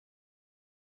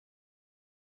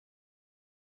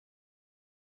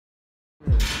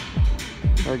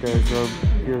Hi guys, we're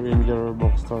here in Jarir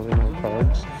box store in our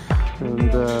cards,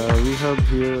 and we have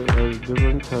here a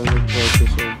different kind of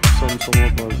prices of Samsung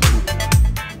mobiles.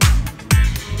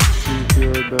 See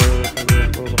here the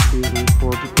TV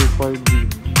 42 5G,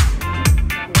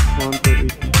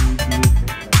 128 GB,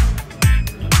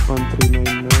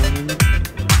 1399.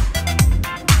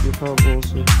 We have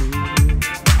also TV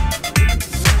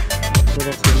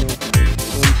Galaxy Note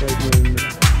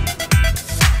 1599.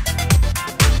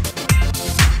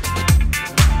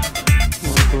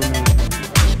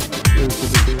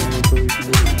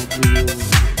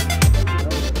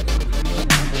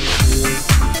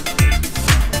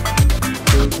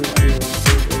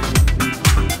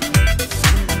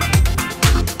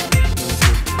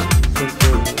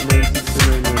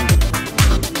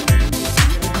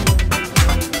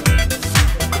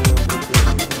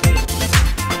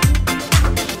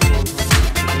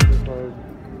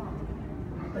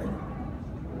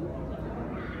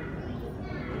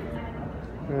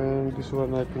 And this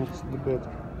one I think is the better.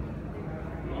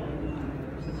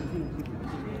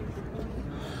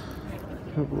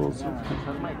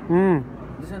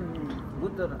 This one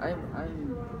good. I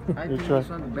think this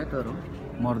one better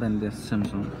more than this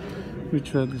Samsung.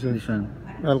 Which one? This one.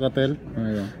 Alcatel? Oh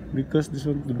yeah. Because this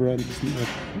one the brand is not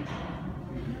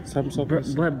Samsung.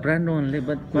 But brand only,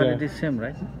 but quality is same,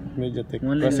 right? MediaTek.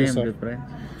 Only name Processor. different.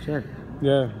 Sure.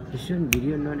 Yeah. This one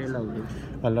video not allowed.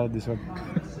 Allow this one.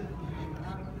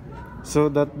 So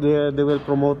that they will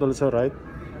promote also, right?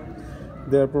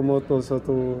 They are promote also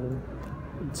to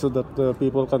so that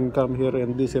people can come here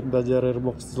and visit the Jarir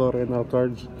box store in our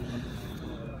cards.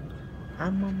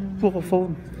 Poco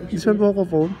phone. This one Poco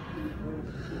phone.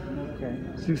 Okay.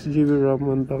 6 GB RAM,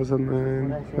 1000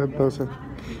 and 5000.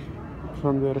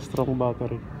 One very strong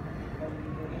battery.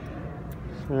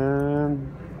 And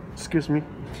excuse me.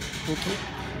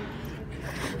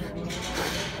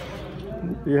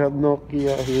 We have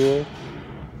Nokia here,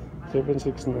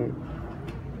 769.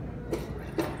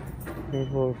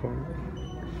 Very fun.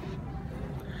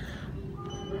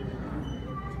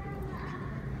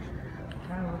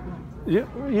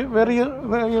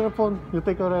 Where your phone? You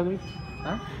take already?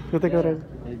 Huh? You take already?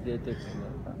 They take.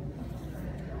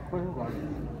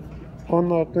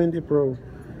 Honor 20 Pro.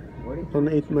 On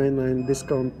 899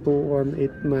 discount to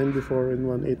 189 before in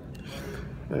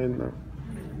 189 now.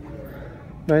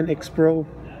 9X Pro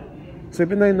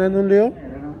 799 only. Oh,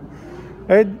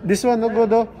 hey, this one no good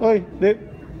though. Oi,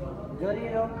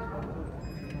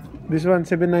 this one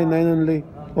 799 only.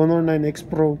 Honor 9X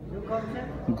Pro.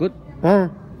 Good.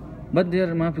 But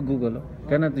there must be Google.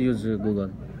 Cannot use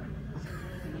Google.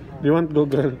 You want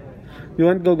Google? You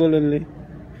want Google only?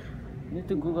 Need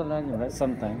to Google right?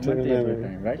 Sometimes, not every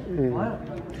time, right?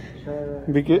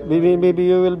 Maybe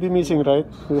you will be missing, right?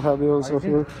 We have you also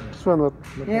here. This one what?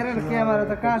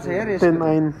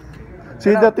 10i.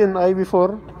 See the 10i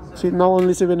before? See now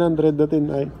only 700 the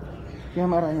 10i.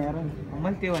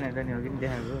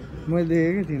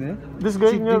 This guy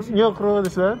in your crew,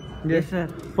 this one? Yes, sir.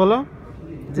 Follow?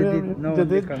 Jadid. No,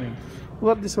 Jadid. coming.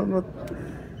 What this one? What?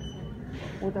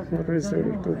 What is it?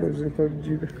 2.5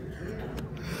 GB.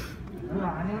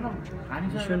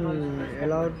 This one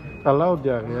allowed. Allowed,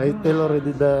 yeah. I tell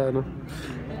already the. No.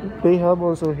 They have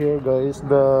also here, guys,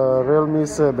 the Realme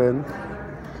 7,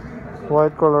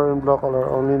 white color and black color,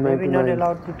 only 99. Maybe not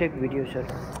allowed to take video, sir.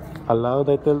 Allowed,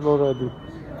 I tell already.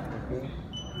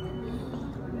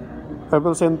 I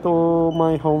will send to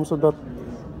my home so that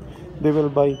they will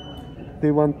buy.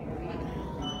 They want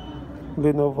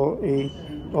Lenovo 8,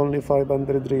 only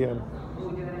 500 real.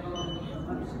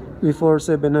 Before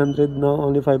 700, now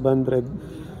only 500.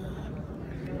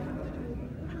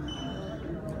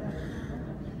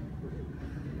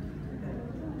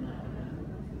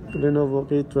 Lenovo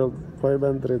K12,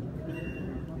 500.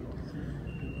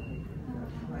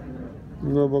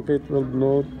 Lenovo K12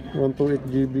 Note, 128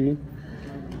 GB,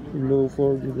 low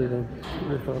 4 GB RAM.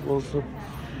 We have also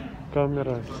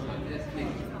cameras.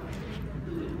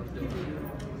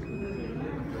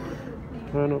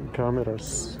 Kind of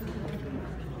cameras.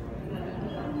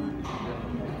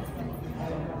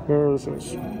 Where is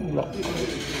this? Lock.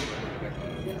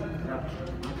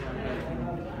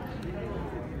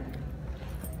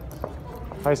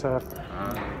 Hi, sir.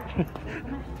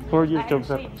 For YouTube,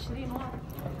 sir.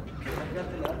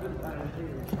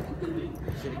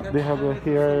 They have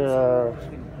here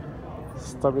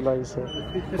stabilizer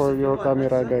for your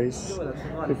camera, guys.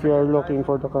 If you are looking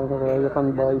for the camera, you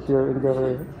can buy here in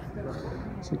the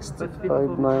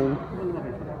 659.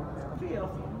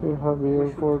 We have here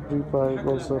 435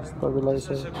 also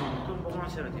stabilizer.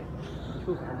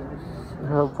 We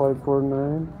have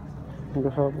 549. We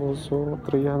have also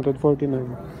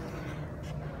 349.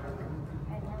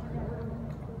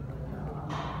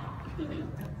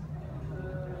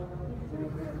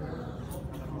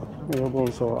 We have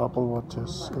also Apple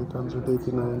Watches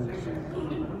 889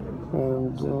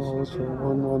 and also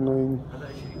 119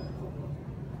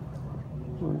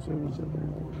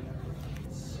 1779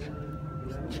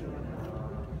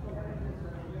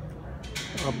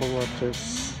 Apple Watches.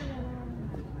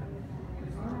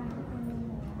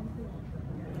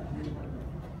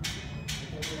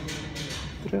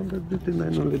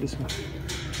 $359 only this one.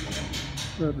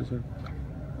 That is it.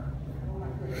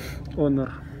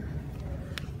 Honor.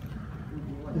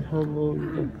 We have all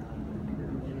the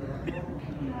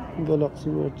Galaxy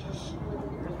watches.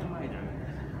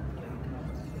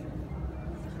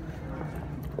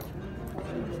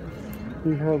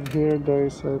 We have here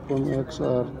guys iPhone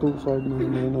XR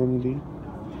 2599 only.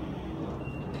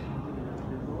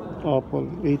 Apple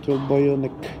A12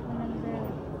 Bionic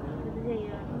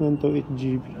 128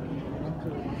 GB.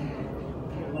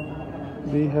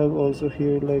 They have also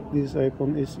here like this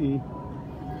iPhone SE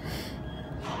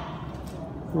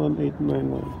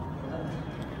 1899.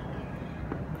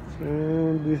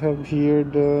 And we have here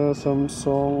the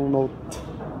Samsung Note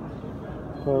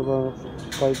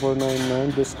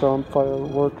 5499 discount file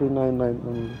 4399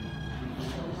 only.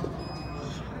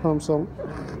 Samsung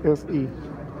FE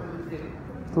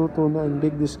 229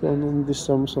 big discount on this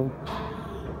Samsung.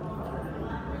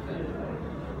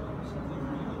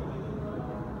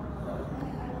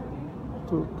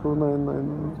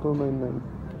 $299.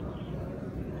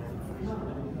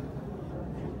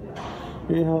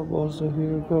 We have also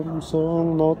here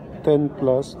Samsung Note 10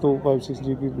 Plus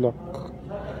 256GB black,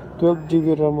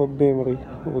 12GB RAM of memory.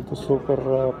 It's super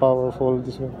powerful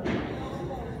this one.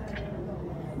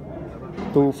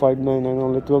 2599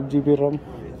 only, 12GB RAM.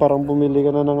 Parang bumili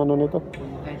ka na ng ano nito,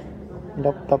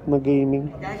 laptop na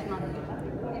gaming.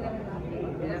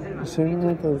 Same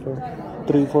na ito,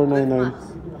 3499.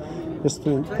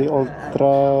 S20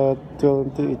 Ultra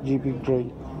 28GB gray.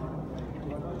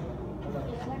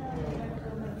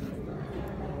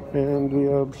 And we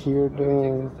have here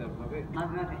the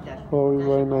Huawei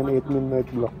Y98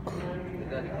 Midnight Black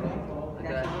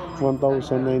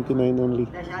 1099 only.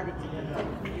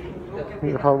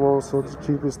 We have also the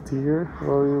cheapest here,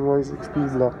 Huawei Y60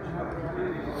 Black.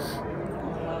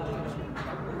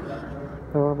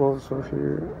 I have also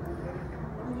here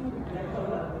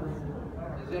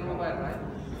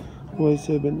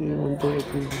Y7A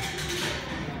 128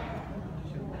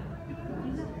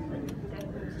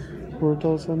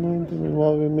 4099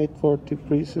 Huawei Mate 40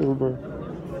 Pre Silver.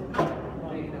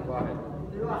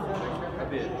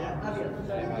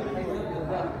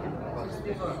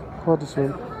 What is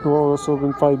it? Also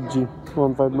been 5G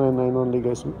 1599 only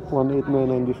guys,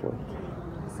 1899 before.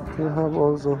 We have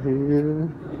also here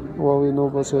Huawei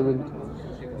Nova 7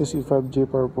 SE 5G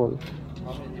purple.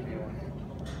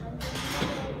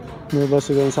 May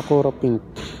base yan Sakura pink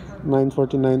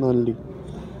 949 only.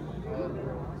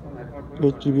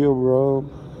 8GB of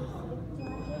RAM,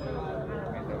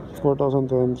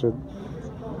 4200.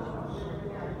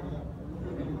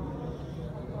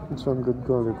 It's one good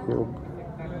quality.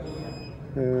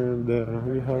 And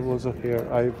we have also here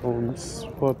iPhones,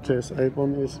 watches,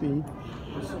 iPhone SE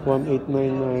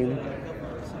 1899,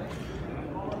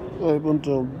 iPhone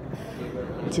 12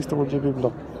 64GB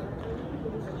black,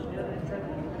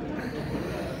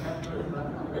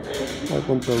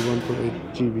 iPhone 12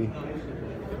 128GB.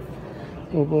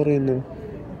 Oppo Reno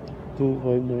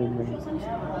 2599.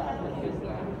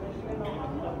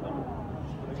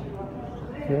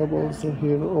 We have also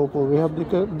here Oppo. We have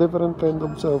different kind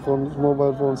of cell phones,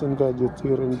 mobile phones and gadgets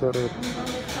here in Jarir.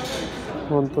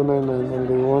 1299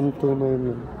 only,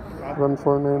 1299,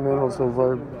 1499 also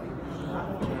Vibe.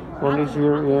 Only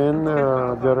here in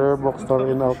Jarir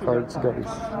Bookstore in our cards guys.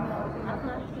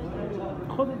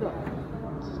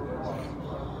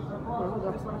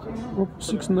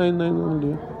 699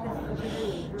 only,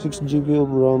 6GB of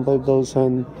RAM,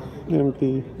 5000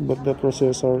 MP, but the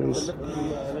processor is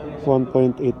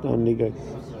 1.8 only guys.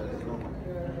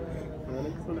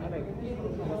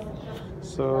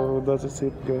 So that's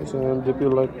it guys, and if you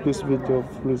like this video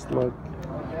please like,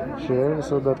 share,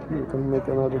 so that you can make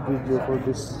another video for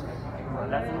this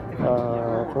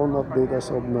phone update as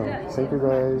of now. Thank you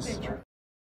guys.